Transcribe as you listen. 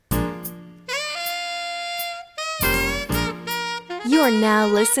You are now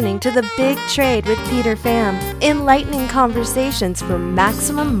listening to The Big Trade with Peter Pham, enlightening conversations for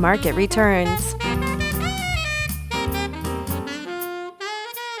maximum market returns.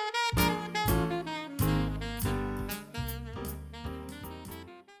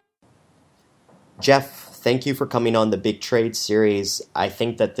 Jeff, thank you for coming on the Big Trade series. I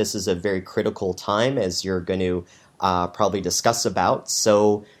think that this is a very critical time, as you're going to probably discuss about.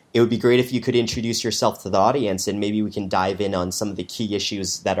 So it would be great if you could introduce yourself to the audience, and maybe we can dive in on some of the key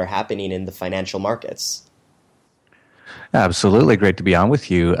issues that are happening in the financial markets. Absolutely. Great to be on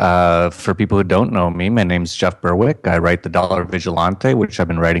with you. For people who don't know me, my name's Jeff Berwick. I write the Dollar Vigilante, which I've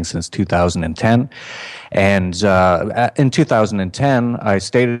been writing since 2010. And in 2010, I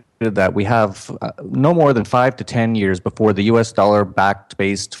stated that we have no more than 5 to 10 years before the U.S.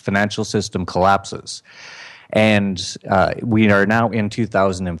 dollar-based financial system collapses. And we are now in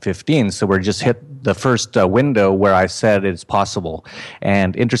 2015, so we're just hit the first window where I said it's possible.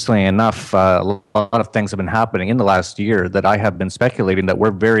 And interestingly enough, a lot of things have been happening in the last year that I have been speculating that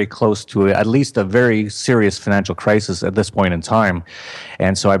we're very close to at least a very serious financial crisis at this point in time.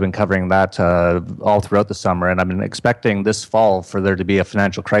 And so I've been covering that all throughout the summer, and I've been expecting this fall for there to be a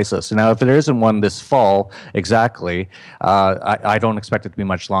financial crisis. Now, if there isn't one this fall exactly, I don't expect it to be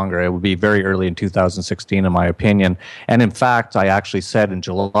much longer. It will be very early in 2016, in my opinion. And in fact, I actually said in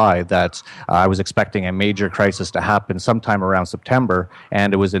July that I was expecting a major crisis to happen sometime around September,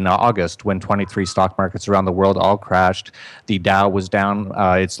 and it was in August when 23 stock markets around the world all crashed. The Dow was down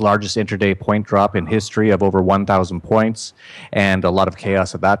its largest intraday point drop in history of over 1,000 points, and a lot of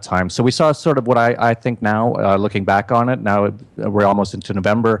chaos at that time. So we saw sort of what I think now, looking back on it, now we're almost into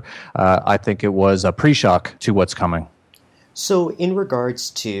November, I think it was a pre-shock to what's coming. So in regards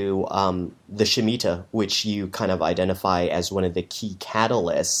to the Shemitah, which you kind of identify as one of the key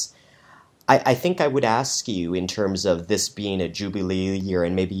catalysts, I think I would ask you, in terms of this being a Jubilee year,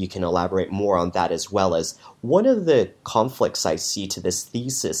 and maybe you can elaborate more on that as well, as one of the conflicts I see to this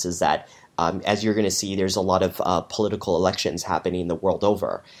thesis is that, as you're going to see, there's a lot of political elections happening the world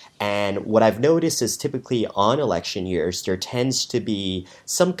over. And what I've noticed is typically on election years, there tends to be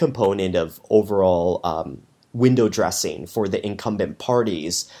some component of overall window dressing for the incumbent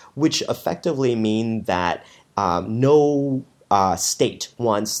parties, which effectively mean that no state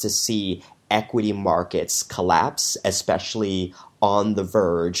wants to see equity markets collapse, especially on the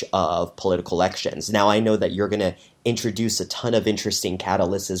verge of political elections. Now, I know that you're going to introduce a ton of interesting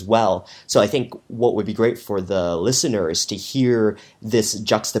catalysts as well. So I think what would be great for the listeners to hear this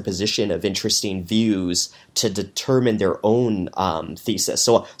juxtaposition of interesting views to determine their own thesis.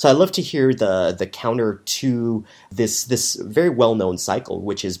 So I'd love to hear the counter to this very well-known cycle,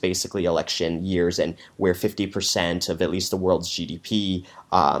 which is basically election years, and where 50% of at least the world's GDP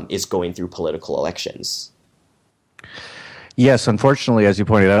is going through political elections. Yes, unfortunately, as you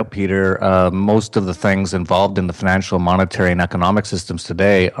pointed out, Peter, most of the things involved in the financial, monetary, and economic systems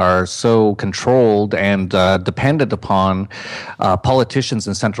today are so controlled and dependent upon politicians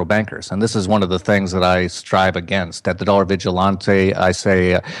and central bankers. And this is one of the things that I strive against. At the Dollar Vigilante, I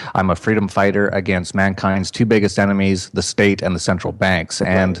say I'm a freedom fighter against mankind's two biggest enemies, the state and the central banks. Right.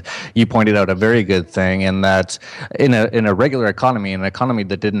 And you pointed out a very good thing in that in a regular economy, an economy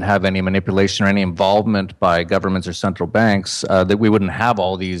that didn't have any manipulation or any involvement by governments or central banks, that we wouldn't have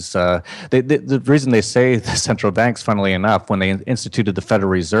all these. The reason they say the central banks, funnily enough, when they instituted the Federal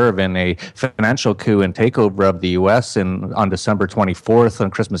Reserve in a financial coup and takeover of the U.S. on December 24th, on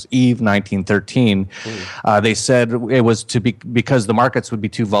Christmas Eve, 1913, they said it was because the markets would be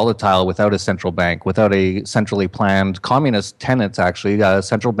too volatile without a central bank, without a centrally planned communist tenet. Actually,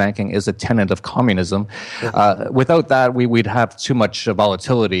 central banking is a tenet of communism. Without that, we'd have too much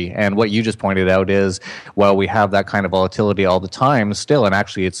volatility. And what you just pointed out is, well, we have that kind of volatility all the time still, and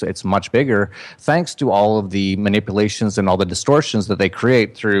actually it's much bigger thanks to all of the manipulations and all the distortions that they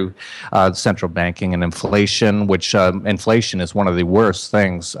create through central banking and inflation, which inflation is one of the worst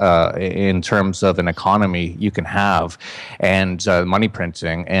things in terms of an economy you can have, and money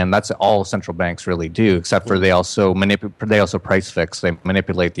printing, and that's all central banks really do, except for they also price fix. They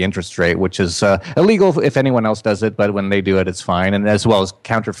manipulate the interest rate, which is illegal if anyone else does it, but when they do it, it's fine, and as well as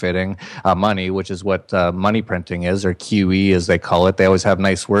counterfeiting money, which is what money printing is, or QE as they call it. They always have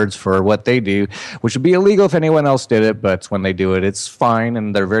nice words for what they do, which would be illegal if anyone else did it, but when they do it, it's fine,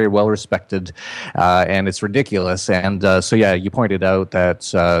 and they're very well respected, and it's ridiculous. And so, yeah, you pointed out that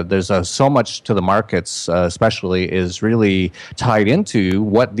there's so much to the markets, especially, is really tied into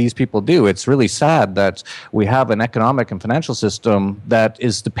what these people do. It's really sad that we have an economic and financial system that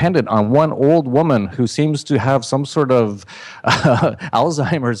is dependent on one old woman who seems to have some sort of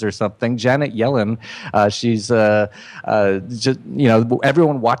Alzheimer's or something, Janet Yellen. She's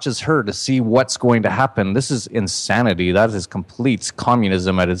everyone watches her to see what's going to happen. This is insanity. That is complete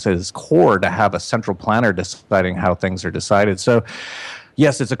communism at its core, to have a central planner deciding how things are decided. So,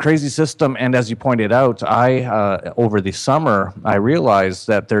 yes, it's a crazy system, and as you pointed out, over the summer, I realized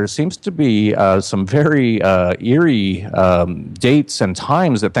that there seems to be some very eerie dates and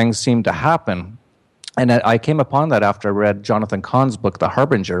times that things seem to happen. And I came upon that after I read Jonathan Cahn's book, The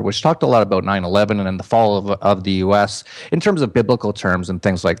Harbinger, which talked a lot about 9/11 and the fall of the U.S. in terms of biblical terms and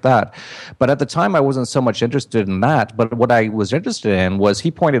things like that. But at the time, I wasn't so much interested in that. But what I was interested in was he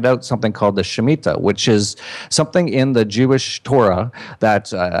pointed out something called the Shemitah, which is something in the Jewish Torah that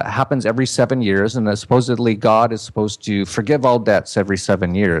happens every 7 years. And supposedly God is supposed to forgive all debts every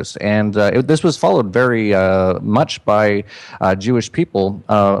 7 years. And this was followed very much by Jewish people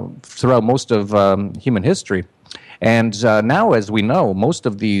throughout most of human history. And now, as we know, most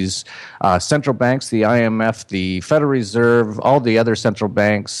of these central banks, the IMF, the Federal Reserve, all the other central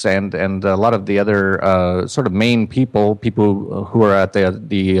banks, and a lot of the other sort of main people who are at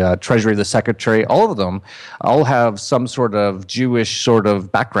the Treasury, the Secretary, all of them all have some sort of Jewish sort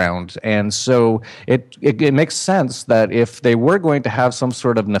of background. And so it makes sense that if they were going to have some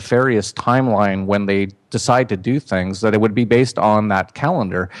sort of nefarious timeline when they decide to do things, that it would be based on that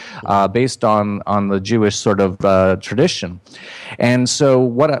calendar, based on the Jewish sort of tradition. And so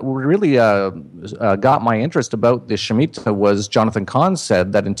what really got my interest about the Shemitah was Jonathan Cahn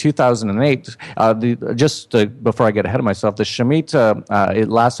said that in 2008, before I get ahead of myself, the Shemitah, it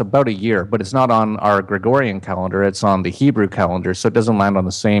lasts about a year, but it's not on our Gregorian calendar, it's on the Hebrew calendar, so it doesn't land on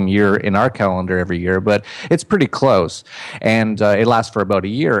the same year in our calendar every year, but it's pretty close. And it lasts for about a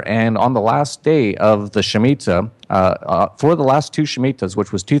year. And on the last day of the Shemitah, for the last two Shemitahs,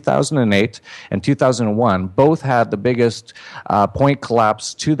 which was 2008 and 2001, both had the biggest point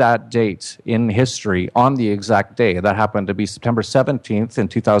collapse to that date in history on the exact day. That happened to be September 17th in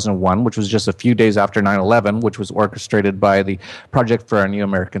 2001, which was just a few days after 9/11, which was orchestrated by the Project for a New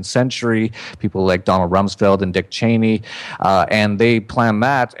American Century, people like Donald Rumsfeld and Dick Cheney, and they planned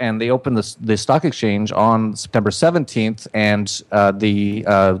that, and they opened the stock exchange on September 17th, and the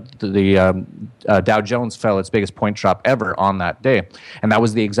Dow Jones fell its biggest point drop ever on that day. And that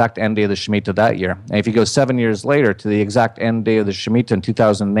was the exact end day of the Shemitah that year. And if you go 7 years later to the exact end day of the Shemitah in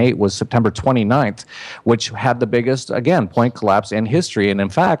 2008 was September 29th, which had the biggest, again, point collapse in history. And in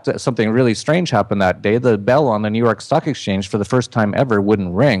fact, something really strange happened that day. The bell on the New York Stock Exchange for the first time ever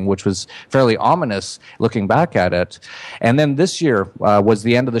wouldn't ring, which was fairly ominous looking back at it. And then this year was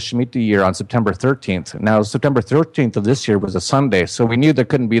the end of the Shemitah year on September 13th. Now, September 13th of this year was a Sunday, so we knew there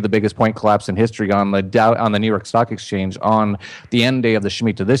couldn't be the biggest point collapse in history on the New York Stock Exchange on the end day of the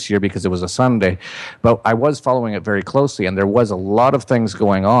Shemitah this year because it was a Sunday. But I was following it very closely, and there was a lot of things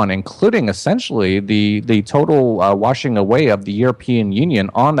going on, including essentially the total washing away of the European Union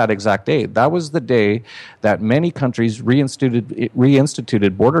on that exact day. That was the day that many countries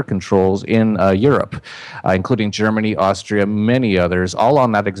reinstituted border controls in Europe, including Germany, Austria, many others, all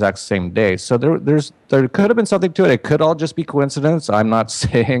on that exact same day. So there could have been something to it. It could all just be coincidence. I'm not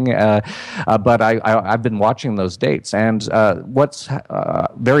saying, but I've been watching those dates. And what's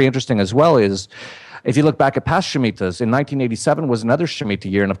very interesting as well is if you look back at past Shemitahs, in 1987 was another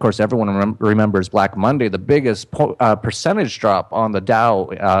Shemitah year, and of course everyone remembers Black Monday, the biggest percentage drop on the Dow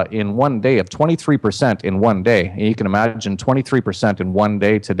in one day of 23% in one day. And you can imagine 23% in one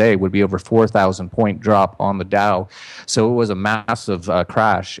day today would be over 4,000 point drop on the Dow. So it was a massive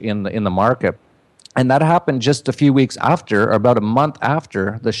crash in the market. And that happened just a few weeks after, or about a month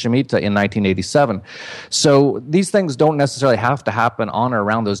after, the Shemitah in 1987. So these things don't necessarily have to happen on or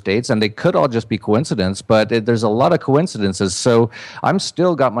around those dates, and they could all just be coincidence, but there's a lot of coincidences. So I'm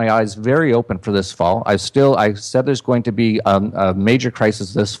still got my eyes very open for this fall. I said there's going to be a major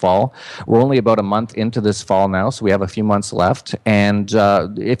crisis this fall. We're only about a month into this fall now, so we have a few months left. And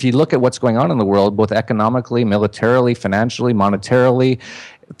if you look at what's going on in the world, both economically, militarily, financially, monetarily,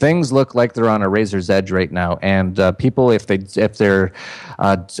 things look like they're on a razor's edge right now, and people, if they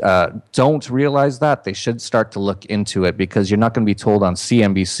don't realize that, they should start to look into it because you're not going to be told on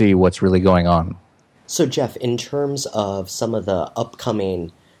CNBC what's really going on. So, Jeff, in terms of some of the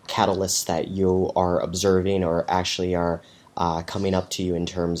upcoming catalysts that you are observing or actually are coming up to you in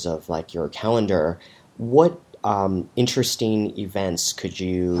terms of like your calendar, what interesting events could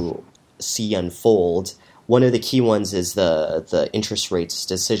you see unfold? One of the key ones is the interest rates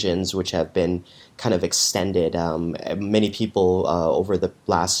decisions, which have been kind of extended. Many people over the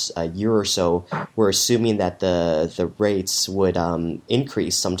last year or so were assuming that the rates would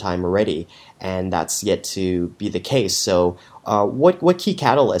increase sometime already, and that's yet to be the case. So what key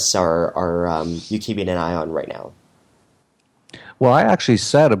catalysts are you keeping an eye on right now? Well, I actually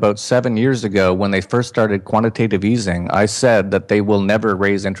said about 7 years ago when they first started quantitative easing, I said that they will never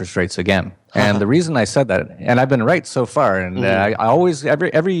raise interest rates again. And the reason I said that, and I've been right so far, and I always,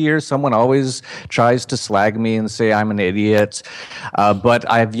 every year, someone always tries to slag me and say I'm an idiot, but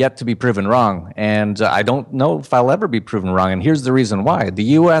I have yet to be proven wrong. And I don't know if I'll ever be proven wrong. And here's the reason why. The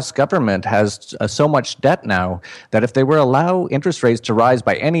U.S. government has so much debt now that if they were to allow interest rates to rise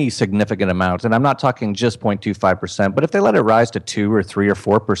by any significant amount, and I'm not talking just 0.25%, but if they let it rise to 2 or 3 or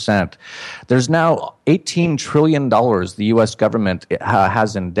 4%, there's now $18 trillion the U.S. government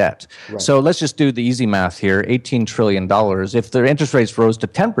has in debt. Right. So let's just do the easy math here, $18 trillion. If their interest rates rose to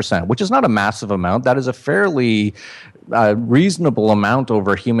 10%, which is not a massive amount, that is a fairly reasonable amount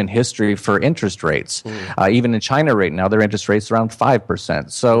over human history for interest rates. Even in China right now, their interest rate's around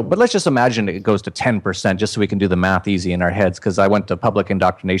 5%. So, but let's just imagine it goes to 10%, just so we can do the math easy in our heads, because I went to public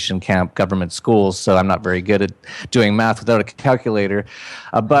indoctrination camp government schools, so I'm not very good at doing math without a calculator.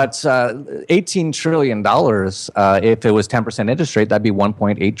 But $18 trillion, if it was 10% interest rate, that'd be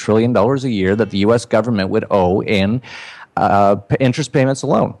 $1.8 trillion a year that the U.S. government would owe in interest payments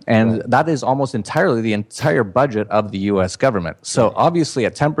alone. And that is almost entirely the entire budget of the U.S. government. So obviously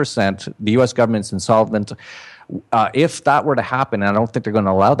at 10%, the U.S. government's insolvent. If that were to happen, and I don't think they're going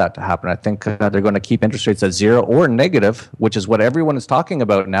to allow that to happen, I think they're going to keep interest rates at zero or negative, which is what everyone is talking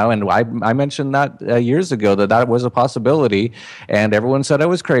about now. And I mentioned that years ago that was a possibility, and everyone said I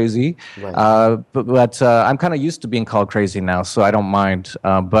was crazy. Right. But I'm kind of used to being called crazy now, so I don't mind.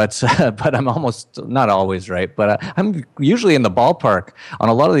 But I'm almost not always right, but I'm usually in the ballpark on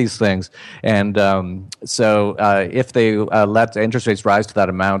a lot of these things. And so if they let interest rates rise to that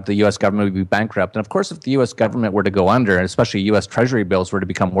amount, the U.S. government would be bankrupt. And of course, if the U.S. government were to go under, and especially U.S. Treasury bills were to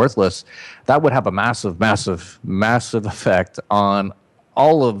become worthless, that would have a massive, massive, massive effect on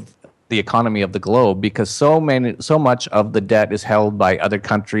all of the economy of the globe, because so much of the debt is held by other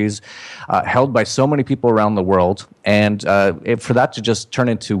countries, held by so many people around the world, and for that to just turn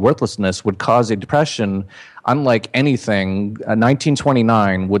into worthlessness would cause a depression unlike anything.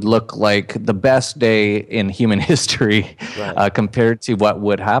 1929 would look like the best day in human history compared to what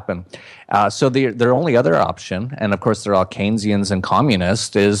would happen. So their only other option, and of course they're all Keynesians and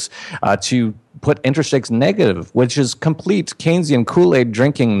communists, is to put interest rates negative, which is complete Keynesian Kool-Aid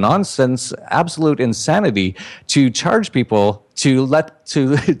drinking nonsense, absolute insanity, to charge people to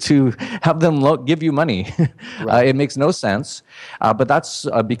have them give you money. It makes no sense, but that's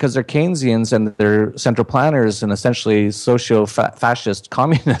because they're Keynesians and they're central planners and essentially socio-fascist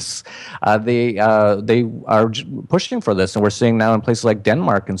communists. They are pushing for this, and we're seeing now in places like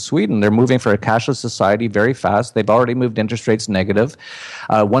Denmark and Sweden, they're moving for a cashless society very fast. They've already moved interest rates negative.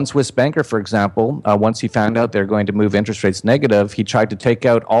 One Swiss banker, for example, once he found out they're going to move interest rates negative, he tried to take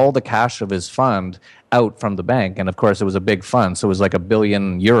out all the cash of his fund out from the bank. And of course, it was a big fund. So it was like €1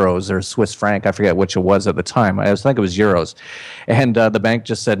 billion or Swiss franc. I forget which it was at the time. I think it was euros. And the bank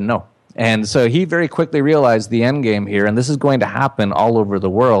just said no. And so he very quickly realized the end game here. And this is going to happen all over the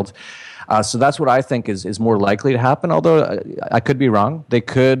world. So that's what I think is more likely to happen, although I could be wrong. They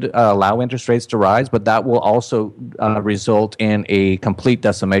could allow interest rates to rise, but that will also result in a complete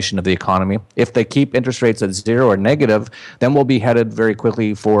decimation of the economy. If they keep interest rates at zero or negative, then we'll be headed very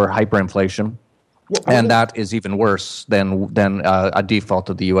quickly for hyperinflation. And that is even worse than a default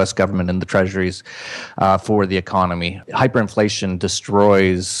of the U.S. government and the treasuries for the economy. Hyperinflation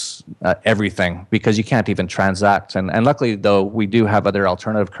destroys everything because you can't even transact. And luckily, though, we do have other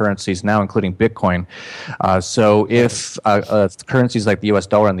alternative currencies now, including Bitcoin. So if currencies like the U.S.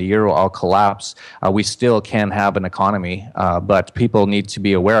 dollar and the euro all collapse, we still can have an economy. But people need to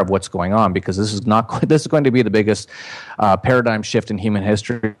be aware of what's going on, because this is going to be the biggest paradigm shift in human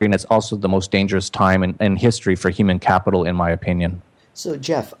history, and it's also the most dangerous time in history for human capital, in my opinion. So,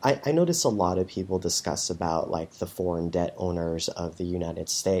 Jeff, I notice a lot of people discuss about like the foreign debt owners of the United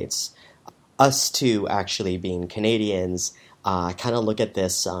States. Us two, actually being Canadians, kind of look at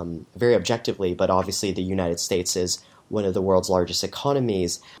this very objectively, but obviously the United States is one of the world's largest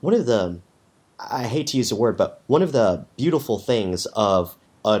economies. I hate to use the word, but one of the beautiful things of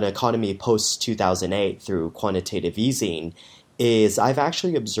an economy post-2008 through quantitative easing is I've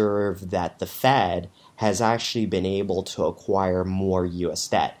actually observed that the Fed has actually been able to acquire more U.S.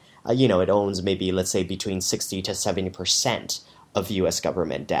 debt. It owns maybe, let's say, between 60 to 70% of U.S.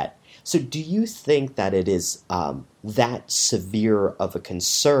 government debt. So do you think that it is that severe of a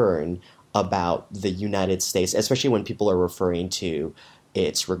concern about the United States, especially when people are referring to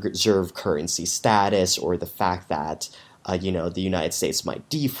its reserve currency status or the fact that the United States might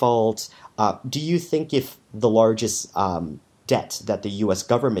default? Do you think if the largest debt that the U.S.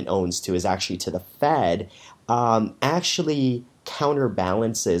 government owns to is actually to the Fed, actually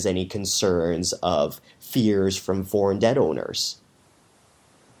counterbalances any concerns of fears from foreign debt owners?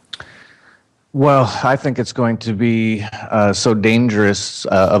 Well, I think it's going to be so dangerous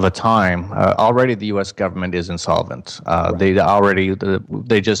of a time. Already, the U.S. government is insolvent.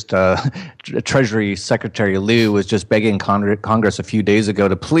 Treasury Secretary Liu was just begging Congress a few days ago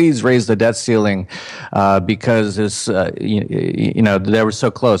to please raise the debt ceiling because they were so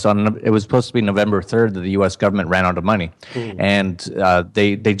close. It was supposed to be November 3rd that the U.S. government ran out of money, and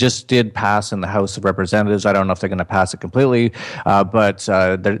they just did pass in the House of Representatives. I don't know if they're going to pass it completely, but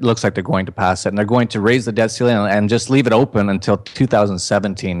it looks like they're going to pass it, and they're going to raise the debt ceiling and just leave it open until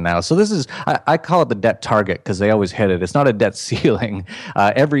 2017 now. So this is, I call it the debt target because they always hit it. It's not a debt ceiling.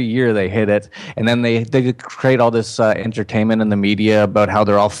 Every year they hit it, and then they create all this entertainment in the media about how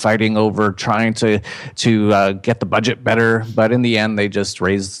they're all fighting over trying to get the budget better, but in the end they just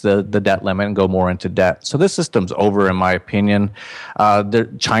raise the debt limit and go more into debt. So this system's over, in my opinion.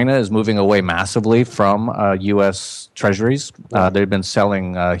 China is moving away massively from U.S. treasuries. They've been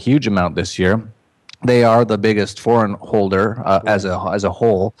selling a huge amount this year. They are the biggest foreign holder as a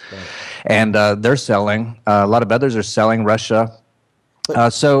whole, and they're selling. A lot of others are selling. Russia.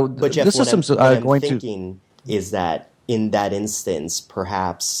 But Jeff, this system's going to is that in that instance,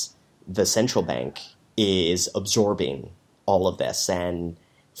 perhaps the central bank is absorbing all of this, and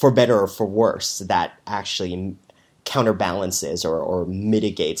for better or for worse, that actually counterbalances or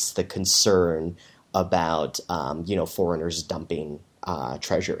mitigates the concern about foreigners dumping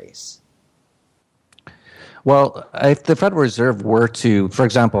treasuries. Well, if the Federal Reserve were to, for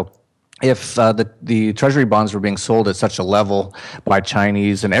example, if the Treasury bonds were being sold at such a level by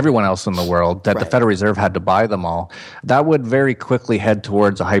Chinese and everyone else in the world that the Federal Reserve had to buy them all, that would very quickly head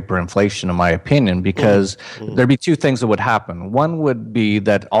towards a hyperinflation, in my opinion, because there'd be two things that would happen. One would be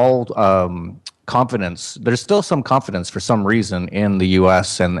that all confidence, there's still some confidence for some reason in the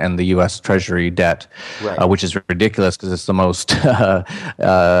U.S. and the U.S. Treasury debt, which is ridiculous because it's the most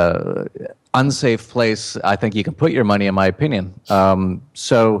unsafe place I think you can put your money, in my opinion.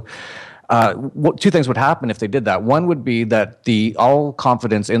 Two things would happen if they did that. One would be that all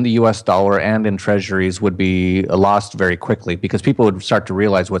confidence in the U.S. dollar and in treasuries would be lost very quickly because people would start to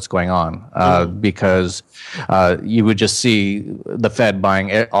realize what's going on because you would just see the Fed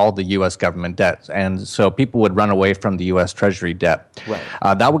buying all the U.S. government debt. And so people would run away from the U.S. Treasury debt.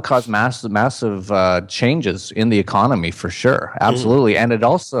 That would cause massive changes in the economy for sure. Absolutely. And it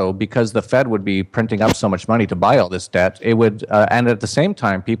also, because the Fed would be printing up so much money to buy all this debt, it would, and at the same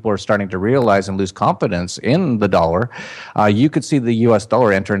time, people are starting to realize and lose confidence in the dollar. You could see the U.S.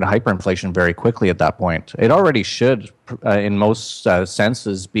 dollar enter into hyperinflation very quickly at that point. It already should, in most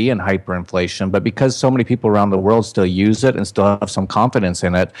senses, be in hyperinflation, but because so many people around the world still use it and still have some confidence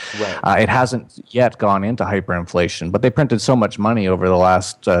in it, it hasn't yet gone into hyperinflation. But they printed so much money over the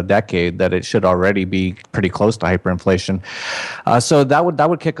last decade that it should already be pretty close to hyperinflation. So that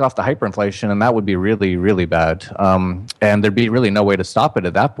would kick off the hyperinflation, and that would be really, really bad. And there'd be really no way to stop it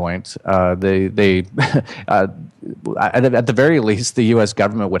at that point. At the very least, the U.S.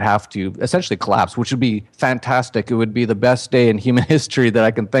 government would have to essentially collapse, which would be fantastic. It would be the best day in human history that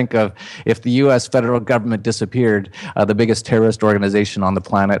I can think of if the U.S. federal government disappeared, the biggest terrorist organization on the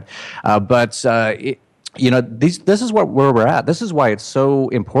planet. This is where we're at. This is why it's so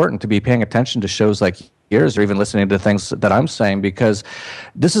important to be paying attention to shows like yours or even listening to things that I'm saying, because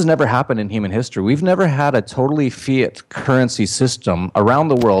this has never happened in human history. We've never had a totally fiat currency system around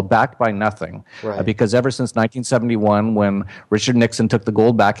the world backed by nothing. Because ever since 1971, when Richard Nixon took the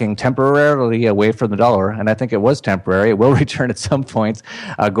gold backing temporarily away from the dollar, and I think it was temporary, it will return at some point.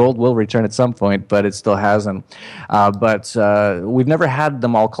 Gold will return at some point, but it still hasn't. But we've never had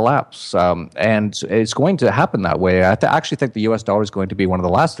them all collapse. And it's going to happen that way. I actually think the U.S. dollar is going to be one of the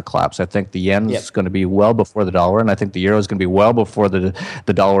last to collapse. I think the yen is going to be well before the dollar, and I think the euro is going to be well before the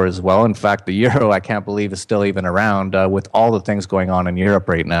dollar as well. In fact, the euro, I can't believe, is still even around with all the things going on in Europe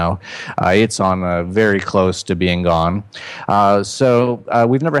right now. It's on very close to being gone. So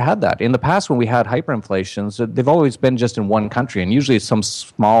we've never had that. In the past, when we had hyperinflations, they've always been just in one country, and usually it's some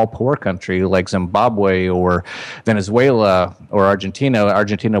small, poor country like Zimbabwe or Venezuela or Argentina.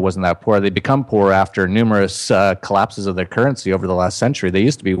 Argentina wasn't that poor. They become poor after numerous collapses of their currency over the last century. They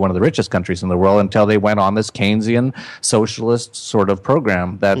used to be one of the richest countries in the world until they went went on this Keynesian socialist sort of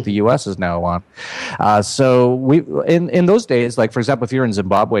program that the U.S. is now on. So we in those days, like for example, if you're in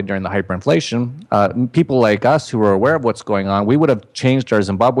Zimbabwe during the hyperinflation, people like us who are aware of what's going on, we would have changed our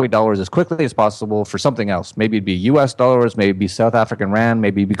Zimbabwe dollars as quickly as possible for something else. Maybe it'd be U.S. dollars, maybe it'd be South African rand,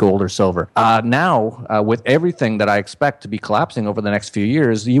 maybe it'd be gold or silver. Now, with everything that I expect to be collapsing over the next few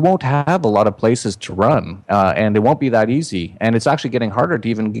years, you won't have a lot of places to run, and it won't be that easy. And it's actually getting harder to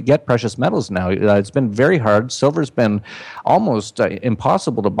even get precious metals now. It's been very hard. Silver's been almost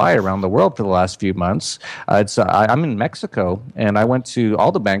impossible to buy around the world for the last few months. I'm in Mexico, and I went to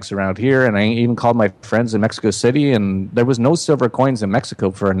all the banks around here, and I even called my friends in Mexico City, and there was no silver coins in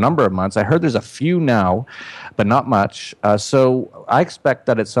Mexico for a number of months. I heard there's a few now, but not much. So I expect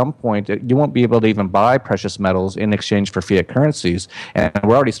that at some point you won't be able to even buy precious metals in exchange for fiat currencies, and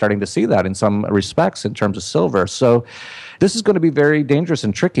we're already starting to see that in some respects in terms of silver. So this is going to be very dangerous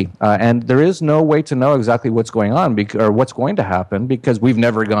and tricky, and there is no way to know exactly what's going on or what's going to happen because we've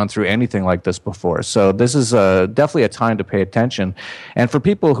never gone through anything like this before. So this is definitely a time to pay attention. And for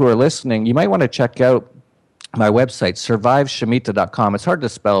people who are listening, you might want to check out my website, surviveshemita.com. It's hard to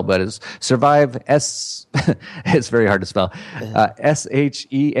spell, but it's it's very hard to spell,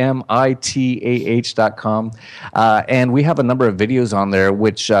 SHEMITAH.com. And we have a number of videos on there,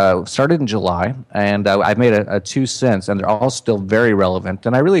 which started in July, and I've made a 2 since, and they're all still very relevant.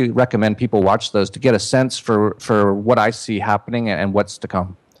 And I really recommend people watch those to get a sense for what I see happening and what's to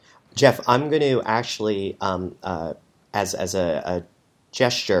come. Jeff, I'm going to actually, as a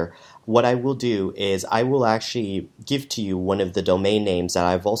gesture, what I will do is I will actually give to you one of the domain names that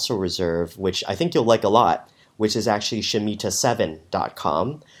I've also reserved, which I think you'll like a lot, which is actually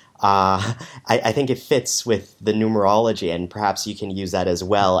Shemita7.com. I think it fits with the numerology, and perhaps you can use that as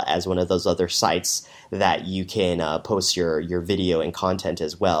well as one of those other sites that you can post your video and content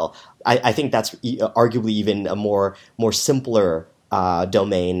as well. I think that's arguably even a more simpler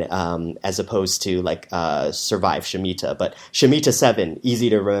domain as opposed to like Survive Shemita. But Shemita 7, easy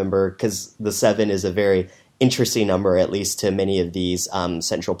to remember because the 7 is a very interesting number, at least to many of these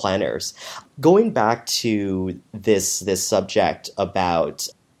central planners. Going back to this subject about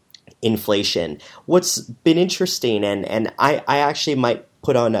inflation, what's been interesting, and I actually might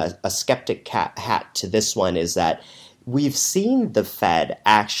put on a skeptic hat to this one, is that we've seen the Fed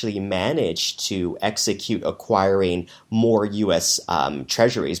actually manage to execute acquiring more U.S.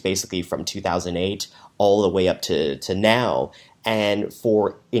 treasuries, basically from 2008 all the way up to now, and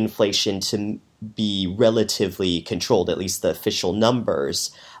for inflation to be relatively controlled, at least the official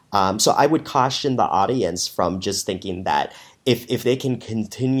numbers. So I would caution the audience from just thinking that if they can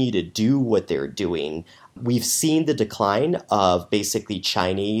continue to do what they're doing, we've seen the decline of basically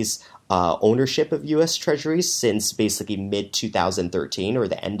Chinese ownership of U.S. treasuries since basically mid-2013 or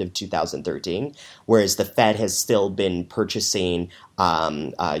the end of 2013, whereas the Fed has still been purchasing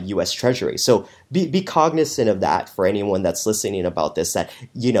U.S. treasuries. So be cognizant of that for anyone that's listening about this, that,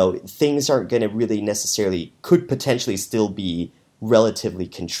 you know, things aren't going to really necessarily, could potentially still be relatively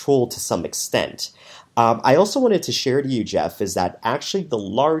controlled to some extent. I also wanted to share to you, Jeff, is that actually the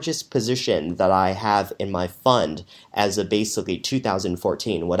largest position that I have in my fund as of basically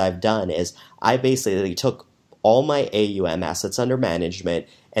 2014, what I've done is I basically took all my AUM, assets under management,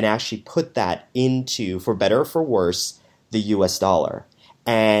 and actually put that into, for better or for worse, the US dollar.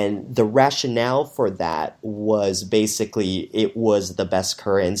 And the rationale for that was basically it was the best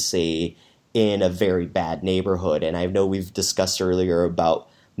currency in a very bad neighborhood. And I know we've discussed earlier about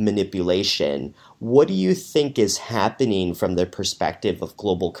manipulation. What do you think is happening from the perspective of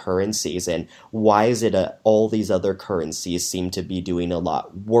global currencies, and why is it all these other currencies seem to be doing a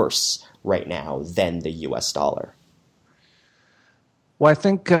lot worse right now than the US dollar? Well, I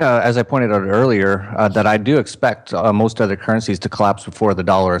think, as I pointed out earlier, that I do expect most other currencies to collapse before the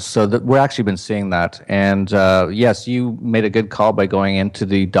dollar. So we're actually been seeing that. And yes, you made a good call by going into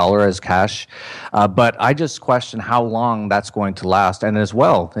the dollar as cash. But I just question how long that's going to last. And as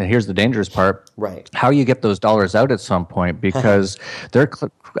well, and here's the dangerous part, right? How you get those dollars out at some point, because they're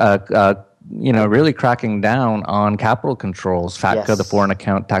really cracking down on capital controls, FATCA, yes, the Foreign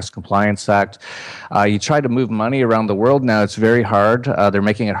Account Tax Compliance Act. You try to move money around the world now, it's very hard. They're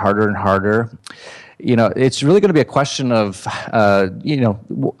making it harder and harder. You know, it's really going to be a question of,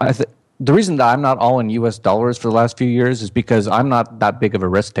 the reason that I'm not all in US dollars for the last few years is because I'm not that big of a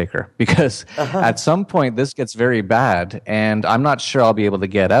risk taker. Because at some point this gets very bad, and I'm not sure I'll be able to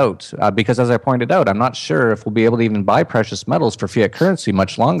get out. Because as I pointed out, I'm not sure if we'll be able to even buy precious metals for fiat currency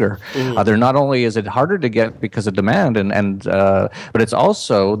much longer. They're not only is it harder to get because of demand, but it's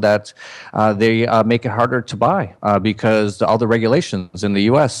also that they make it harder to buy because all the regulations in the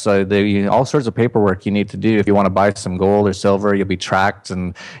US, all sorts of paperwork you need to do if you want to buy some gold or silver. You'll be tracked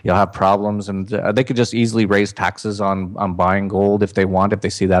and you'll have problems, and they could just easily raise taxes on buying gold if they want, if they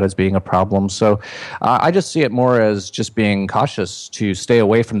see that as being a problem. So I just see it more as just being cautious to stay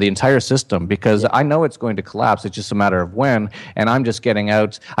away from the entire system, because I know it's going to collapse. It's just a matter of when, and I'm just getting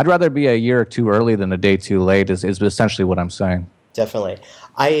out. I'd rather be a year too early than a day too late is essentially what I'm saying. Definitely.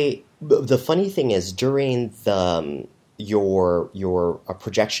 The funny thing is, during your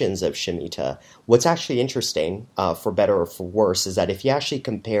projections of Shemitah, what's actually interesting, for better or for worse, is that if you actually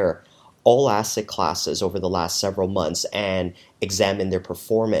compare all asset classes over the last several months and examine their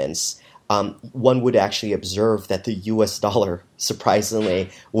performance, one would actually observe that the US dollar, surprisingly,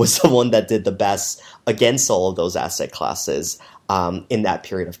 was the one that did the best against all of those asset classes in that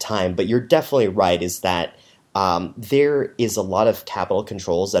period of time. But you're definitely right, is that there is a lot of capital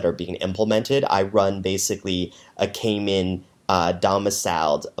controls that are being implemented. I run basically a Cayman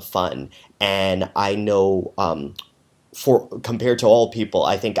domiciled fund, and I know, compared to all people,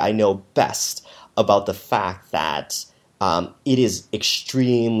 I think I know best about the fact that it is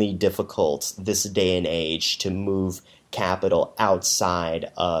extremely difficult this day and age to move capital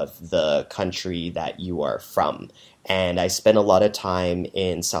outside of the country that you are from. And I spend a lot of time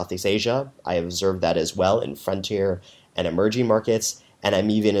in Southeast Asia. I observed that as well in frontier and emerging markets. And I'm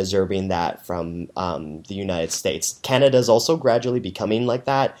even observing that from the United States. Canada is also gradually becoming like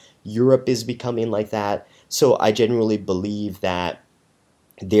that. Europe is becoming like that. So I genuinely believe that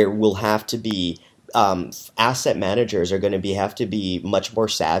there will have to be asset managers are going to have to be much more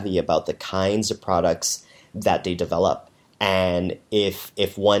savvy about the kinds of products that they develop. And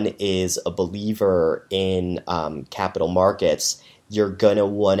if one is a believer in capital markets, you're going to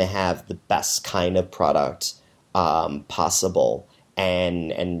want to have the best kind of product possible.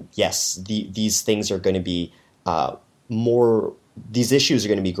 And yes, these things are going to be these issues are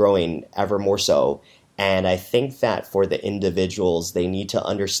going to be growing ever more so. And I think that for the individuals, they need to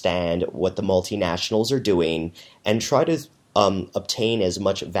understand what the multinationals are doing and try to obtain as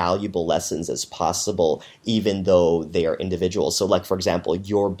much valuable lessons as possible, even though they are individuals. So, like, for example,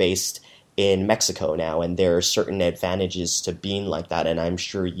 you're based in Mexico now, and there are certain advantages to being like that. And I'm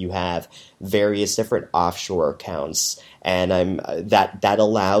sure you have various different offshore accounts, and that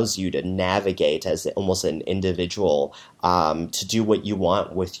allows you to navigate as almost an individual to do what you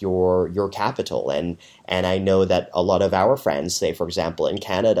want with your capital. And I know that a lot of our friends, say for example in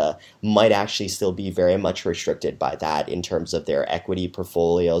Canada, might actually still be very much restricted by that in terms of their equity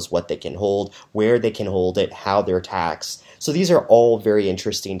portfolios, what they can hold, where they can hold it, how they're taxed. So these are all very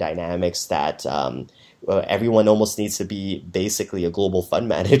interesting dynamics that everyone almost needs to be basically a global fund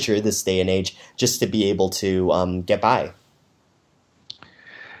manager this day and age just to be able to get by.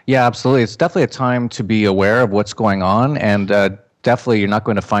 Yeah, absolutely. It's definitely a time to be aware of what's going on, and definitely you're not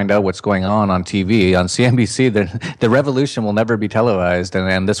going to find out what's going on TV. On CNBC, the revolution will never be televised,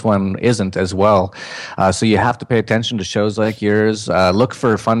 and this one isn't as well. So you have to pay attention to shows like yours. Look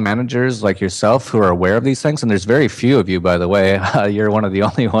for fund managers like yourself who are aware of these things, and there's very few of you, by the way. You're one of the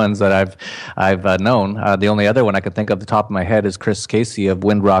only ones that I've known. The only other one I can think of the top of my head is Chris Casey of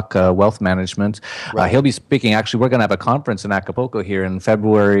Windrock Wealth Management. Right. He'll be speaking. Actually, we're going to have a conference in Acapulco here in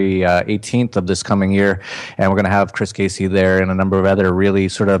February 18th of this coming year, and we're going to have Chris Casey there and a number of other really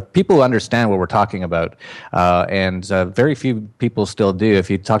sort of people who understand what we're talking about. And very few people still do. If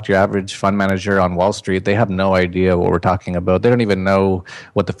you talk to your average fund manager on Wall Street, they have no idea what we're talking about. They don't even know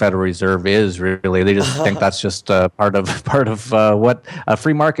what the Federal Reserve is, really. They just think that's just part of what a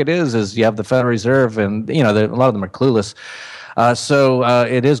free market is you have the Federal Reserve, and a lot of them are clueless. So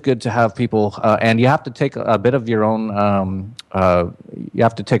it is good to have people, and you have to take a bit of your own. You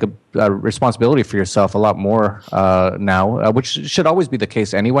have to take a responsibility for yourself a lot more now, which should always be the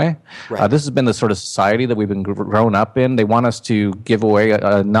case anyway. Right. This has been the sort of society that we've been grown up in. They want us to give away,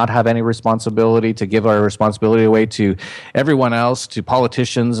 not have any responsibility, to give our responsibility away to everyone else, to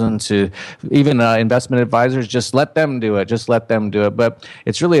politicians, and to even investment advisors. Just let them do it. Just let them do it. But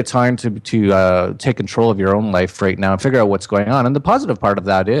it's really a time to take control of your own life right now and figure out what's going on. And the positive part of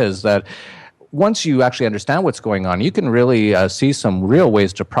that is that once you actually understand what's going on, you can really see some real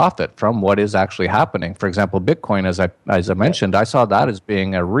ways to profit from what is actually happening. For example, Bitcoin, as I mentioned, I saw that as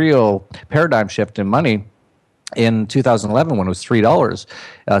being a real paradigm shift in money in 2011 when it was $3.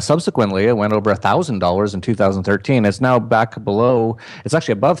 Subsequently, it went over $1,000 in 2013. It's now back below. It's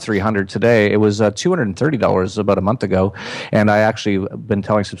actually above 300 today. It was $230 about a month ago, and I actually been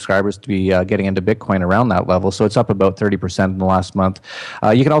telling subscribers to be getting into Bitcoin around that level. So it's up about 30% in the last month.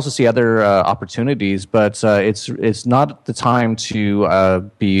 You can also see other opportunities, but it's not the time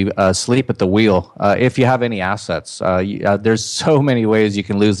to be asleep at the wheel. If you have any assets, there's so many ways you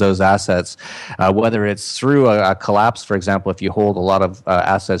can lose those assets, whether it's through a collapse, for example, if you hold a lot of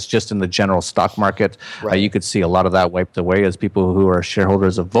assets just in the general stock market, right. You could see a lot of that wiped away, as people who are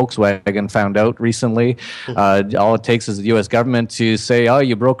shareholders of Volkswagen found out recently. All it takes is the U.S. government to say, oh,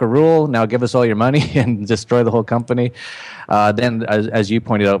 you broke a rule, now give us all your money and destroy the whole company. Then, as you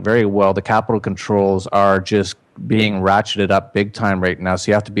pointed out very well, the capital controls are just being ratcheted up big time right now. So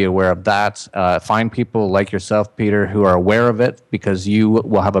you have to be aware of that. Find people like yourself, Peter, who are aware of it, because you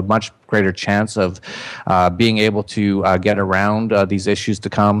will have a much greater chance of being able to get around these issues to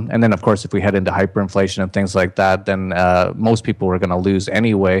come. And then, of course, if we head into hyperinflation and things like that, then most people are going to lose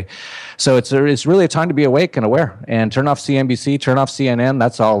anyway. So it's really a time to be awake and aware. And turn off CNBC, turn off CNN.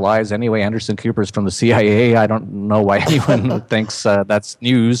 That's all lies anyway. Anderson Cooper's from the CIA. I don't know why anyone thinks that's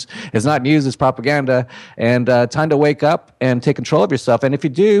news. It's not news, it's propaganda. And time to wake up and take control of yourself. And if you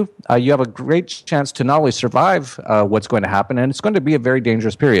do, you have a great chance to not only survive what's going to happen, and it's going to be a very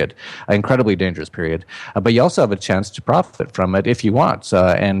dangerous period, an incredibly dangerous period, but you also have a chance to profit from it if you want,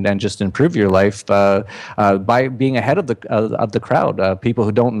 and just improve your life by being ahead of the crowd, people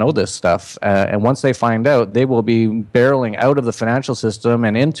who don't know this stuff. And once they find out, they will be barreling out of the financial system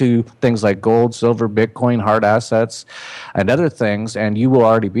and into things like gold, silver, Bitcoin, hard assets, and other things, and you will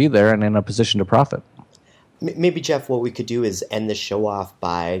already be there and in a position to profit. Maybe, Jeff, what we could do is end the show off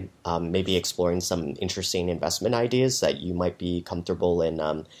by maybe exploring some interesting investment ideas that you might be comfortable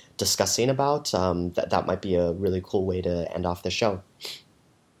in discussing about. That might be a really cool way to end off the show.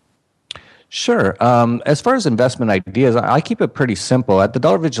 Sure. As far as investment ideas, I keep it pretty simple. At the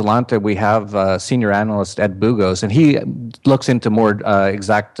Dollar Vigilante, we have senior analyst Ed Bugos, and he looks into more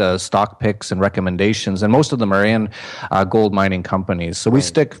exact stock picks and recommendations, and most of them are in gold mining companies. So we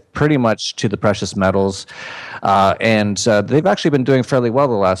stick pretty much to the precious metals, and they've actually been doing fairly well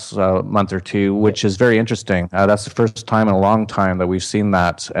the last month or two, which is very interesting. That's the first time in a long time that we've seen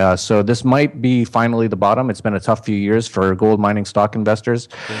that. So this might be finally the bottom. It's been a tough few years for gold mining stock investors.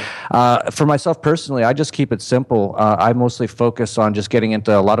 For myself personally, I just keep it simple. I mostly focus on just getting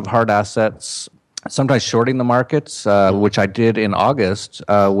into a lot of hard assets, sometimes shorting the markets, which I did in August,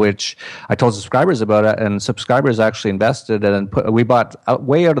 which I told subscribers about it, and subscribers actually invested, and we bought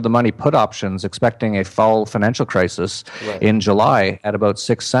way out of the money put options, expecting a fall financial crisis in July at about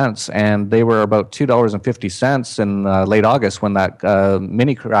 6 cents, and they were about $2.50 in late August when that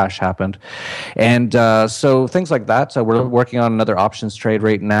mini crash happened. And so things like that. So we're working on another options trade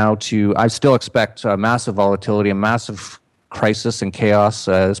right now. I still expect massive volatility and massive crisis and chaos,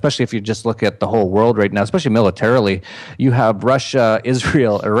 especially if you just look at the whole world right now, especially militarily. You have Russia,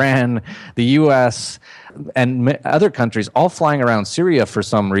 Israel, Iran, the U.S., and other countries all flying around Syria for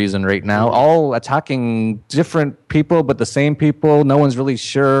some reason right now, all attacking different people, but the same people. No one's really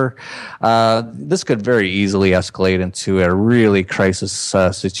sure. This could very easily escalate into a really crisis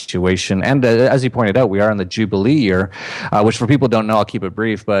situation. And as you pointed out, we are in the Jubilee year, which for people who don't know, I'll keep it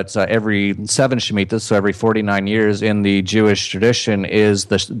brief, but every 7 Shemitahs, so every 49 years in the Jewish tradition, is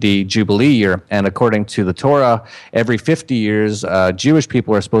the Jubilee year. And according to the Torah, every 50 years, Jewish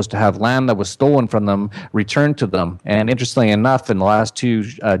people are supposed to have land that was stolen from them returned to them. And interestingly enough, in the last 2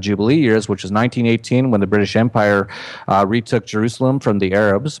 Jubilee years, which was 1918 when the British Empire retook Jerusalem from the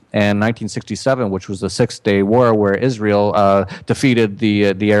Arabs, and 1967, which was the Six-Day War where Israel defeated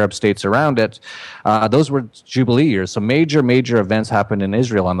the Arab states around it, those were Jubilee years. So major events happened in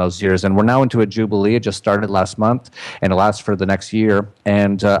Israel on those years. And we're now into a Jubilee. It just started last month, and it lasts for the next year.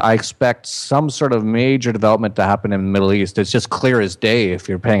 And I expect some sort of major development to happen in the Middle East. It's just clear as day, if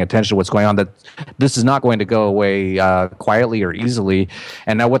you're paying attention to what's going on, that this is not going to go away quietly or easily.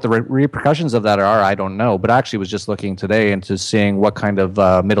 And now what the repercussions of that are, I don't know. But I actually was just looking today into seeing what kind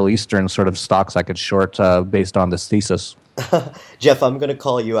of Middle Eastern sort of stocks I could short based on this thesis. Jeff, I'm going to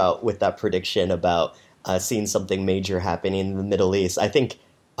call you out with that prediction about seeing something major happening in the Middle East. I think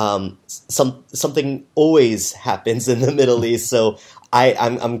something always happens in the Middle East, so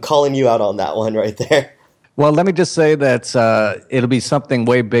I'm calling you out on that one right there. Well, let me just say that it'll be something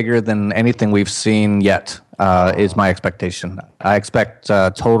way bigger than anything we've seen yet. is my expectation. I expect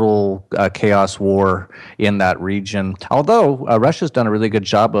total chaos war in that region. Although Russia's done a really good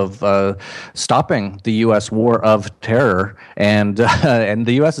job of stopping the U.S. war of terror, and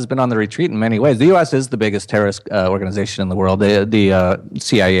the U.S. has been on the retreat in many ways. The U.S. is the biggest terrorist organization in the world. The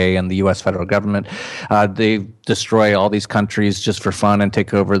CIA and the U.S. federal government, they destroy all these countries just for fun and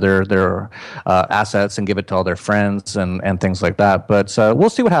take over their assets and give it to all their friends and things like that. But we'll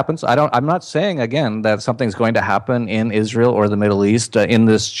see what happens. I'm not saying again that something's going to happen in Israel or the Middle East in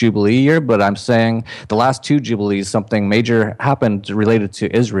this Jubilee year, but I'm saying the last two Jubilees, something major happened related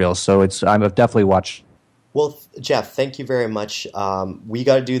to Israel. So I'm definitely watching. Well, Jeff, thank you very much. We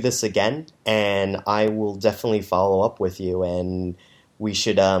got to do this again, and I will definitely follow up with you, and we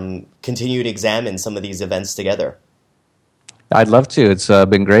should continue to examine some of these events together. I'd love to. It's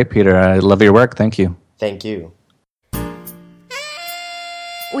been great, Peter. I love your work. Thank you. Thank you.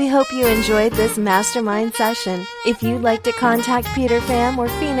 We hope you enjoyed this mastermind session. If you'd like to contact Peter Pham or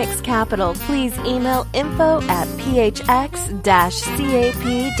Phoenix Capital, please email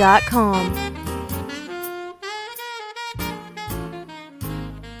info@phx-cap.com.